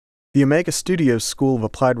The Omega Studios School of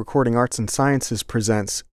Applied Recording Arts and Sciences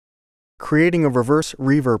presents Creating a Reverse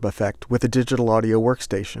Reverb Effect with a Digital Audio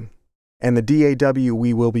Workstation, and the DAW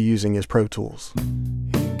we will be using is Pro Tools.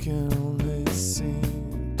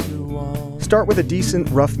 Start with a decent,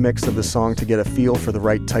 rough mix of the song to get a feel for the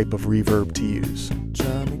right type of reverb to use.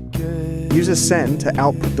 Use a send to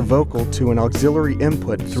output the vocal to an auxiliary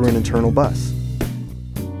input through an internal bus.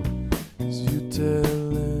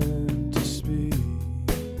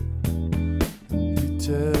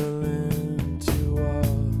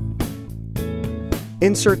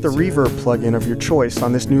 Insert the reverb plugin of your choice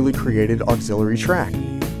on this newly created auxiliary track.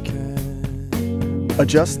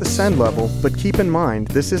 Adjust the send level, but keep in mind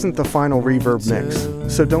this isn't the final reverb mix,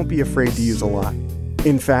 so don't be afraid to use a lot.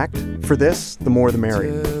 In fact, for this, the more the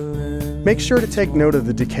merrier. Make sure to take note of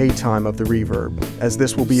the decay time of the reverb, as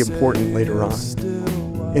this will be important later on.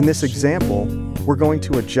 In this example, we're going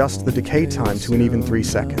to adjust the decay time to an even 3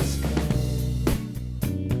 seconds.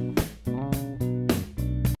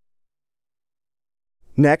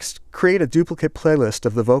 Next, create a duplicate playlist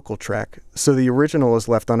of the vocal track so the original is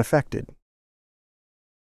left unaffected.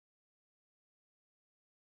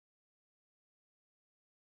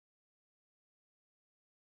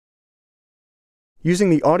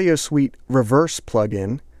 Using the Audio Suite Reverse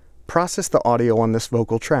plugin, process the audio on this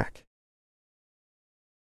vocal track.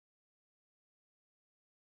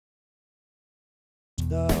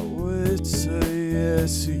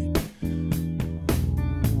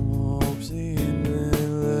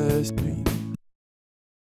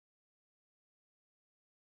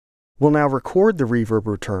 We'll now record the reverb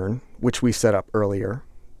return, which we set up earlier,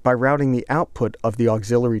 by routing the output of the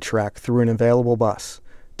auxiliary track through an available bus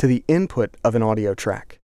to the input of an audio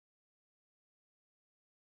track.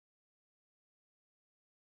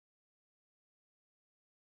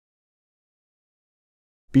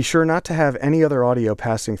 Be sure not to have any other audio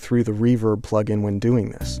passing through the reverb plugin when doing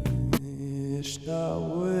this.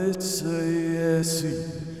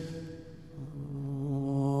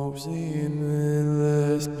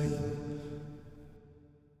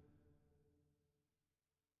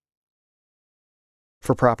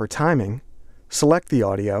 For proper timing, select the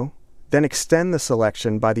audio, then extend the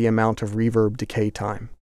selection by the amount of reverb decay time.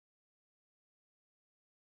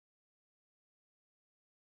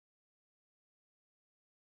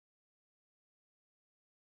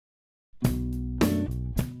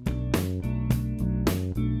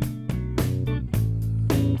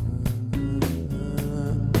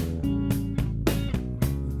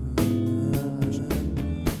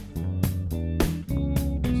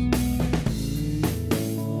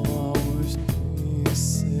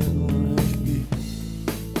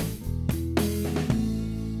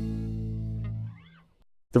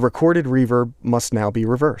 The recorded reverb must now be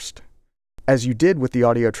reversed. As you did with the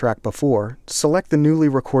audio track before, select the newly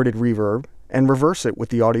recorded reverb and reverse it with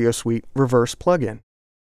the Audio Suite Reverse plugin.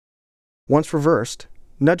 Once reversed,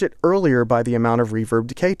 nudge it earlier by the amount of reverb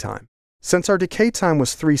decay time. Since our decay time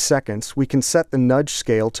was 3 seconds, we can set the nudge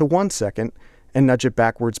scale to 1 second and nudge it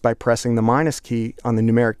backwards by pressing the minus key on the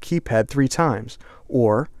numeric keypad 3 times,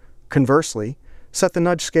 or, conversely, set the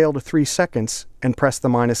nudge scale to 3 seconds and press the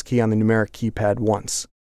minus key on the numeric keypad once.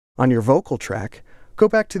 On your vocal track, go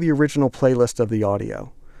back to the original playlist of the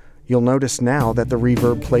audio. You'll notice now that the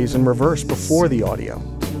reverb plays in reverse before the audio,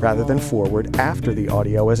 rather than forward after the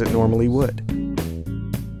audio as it normally would.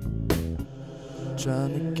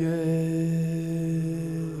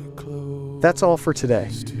 That's all for today.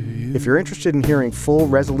 If you're interested in hearing full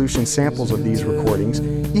resolution samples of these recordings,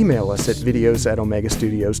 email us at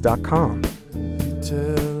videos@omegastudios.com.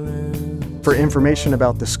 For information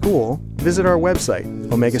about the school, visit our website,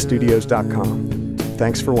 omegastudios.com.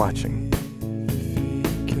 Thanks for watching.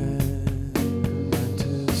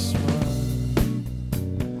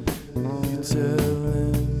 Tell